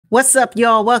What's up,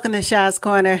 y'all? Welcome to Shaw's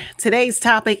Corner. Today's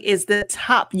topic is the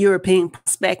top European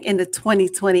prospect in the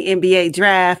 2020 NBA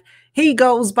draft. He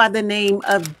goes by the name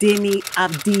of Deni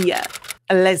Avdija.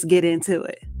 Let's get into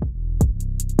it.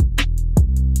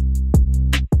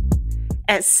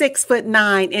 At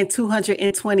 6'9" and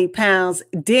 220 pounds,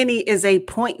 Deni is a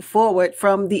point forward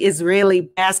from the Israeli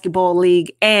Basketball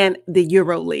League and the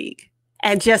Euroleague.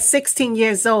 At just 16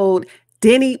 years old,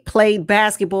 Deni played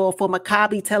basketball for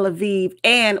Maccabi Tel Aviv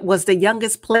and was the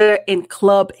youngest player in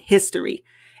club history.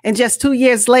 And just 2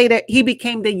 years later, he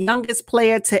became the youngest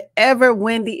player to ever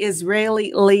win the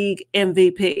Israeli League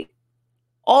MVP.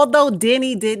 Although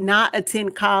Deni did not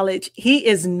attend college, he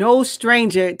is no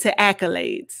stranger to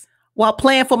accolades. While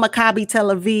playing for Maccabi Tel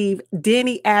Aviv,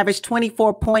 Deni averaged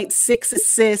 24.6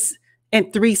 assists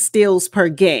and 3 steals per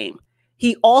game.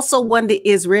 He also won the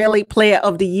Israeli Player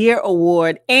of the Year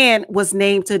award and was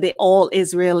named to the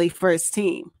All-Israeli first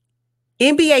team.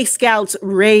 NBA scouts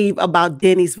rave about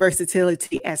Deni's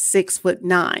versatility at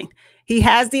 6'9". He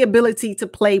has the ability to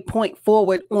play point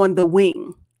forward on the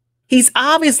wing. He's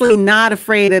obviously not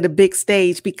afraid of the big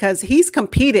stage because he's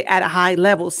competed at a high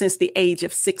level since the age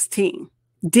of 16.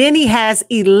 Deni has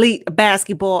elite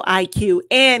basketball IQ,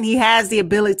 and he has the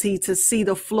ability to see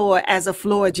the floor as a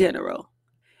floor general.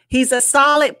 He's a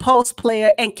solid post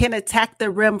player and can attack the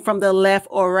rim from the left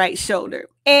or right shoulder.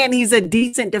 And he's a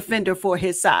decent defender for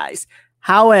his size.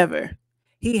 However,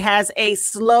 he has a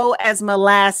slow as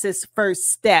molasses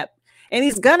first step, and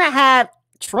he's going to have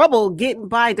trouble getting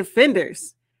by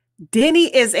defenders. Deni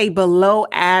is a below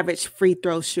average free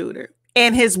throw shooter,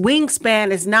 and his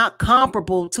wingspan is not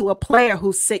comparable to a player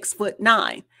who's 6'9".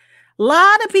 A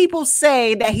lot of people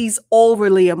say that he's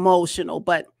overly emotional,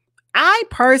 but I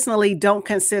personally don't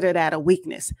consider that a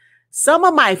weakness. Some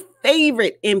of my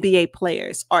favorite NBA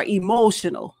players are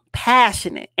emotional,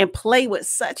 passionate, and play with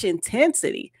such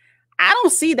intensity. I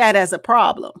don't see that as a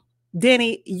problem.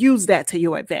 Deni, use that to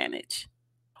your advantage.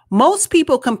 Most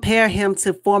people compare him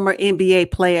to former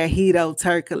NBA player Hedo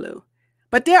Turkoglu,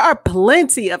 but there are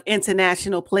plenty of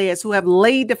international players who have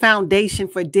laid the foundation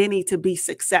for Deni to be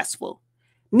successful.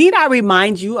 Need I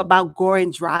remind you about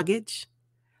Goran Dragic,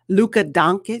 Luka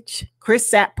Doncic,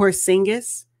 Kristaps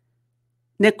Porzingis,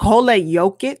 Nikola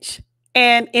Jokic,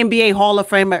 and NBA Hall of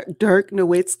Famer Dirk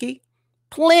Nowitzki?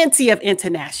 Plenty of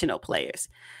international players.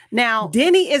 Now,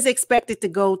 Deni is expected to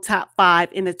go top 5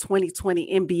 in the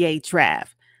 2020 NBA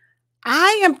draft.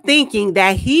 I am thinking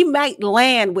that he might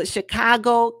land with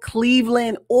Chicago,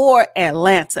 Cleveland, or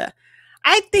Atlanta.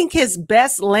 I think his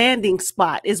best landing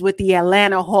spot is with the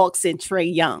Atlanta Hawks and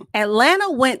Trae Young.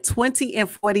 Atlanta went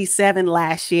 20-47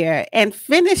 last year and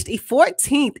finished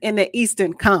 14th in the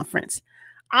Eastern Conference.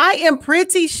 I am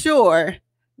pretty sure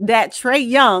that Trae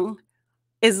Young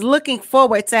is looking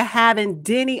forward to having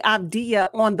Deni Avdija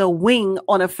on the wing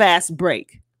on a fast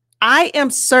break. I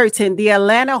am certain the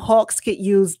Atlanta Hawks could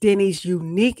use Deni's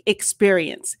unique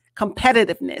experience,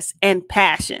 competitiveness, and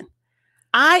passion.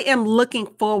 I am looking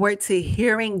forward to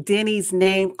hearing Deni's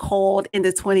name called in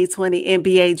the 2020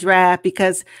 NBA draft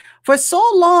because for so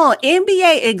long,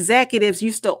 NBA executives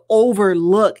used to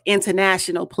overlook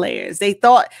international players. They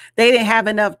thought they didn't have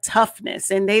enough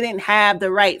toughness and they didn't have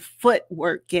the right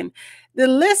footwork, and the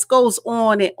list goes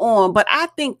on and on. But I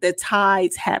think the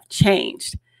tides have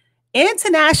changed.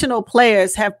 International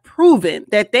players have proven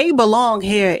that they belong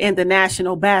here in the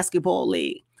National Basketball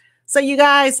League. So you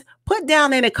guys, put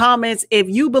down in the comments if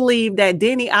you believe that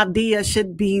Deni Avdija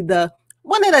should be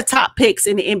one of the top picks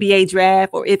in the NBA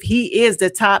draft, or if he is the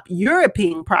top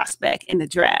European prospect in the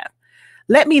draft.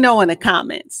 Let me know in the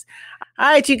comments.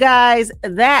 All right, you guys,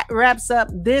 that wraps up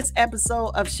this episode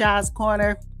of Shaw's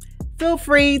Corner. Feel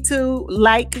free to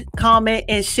like, comment,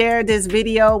 and share this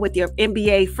video with your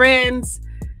NBA friends.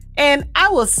 And I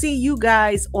will see you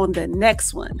guys on the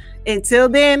next one. Until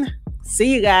then,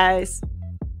 see you guys.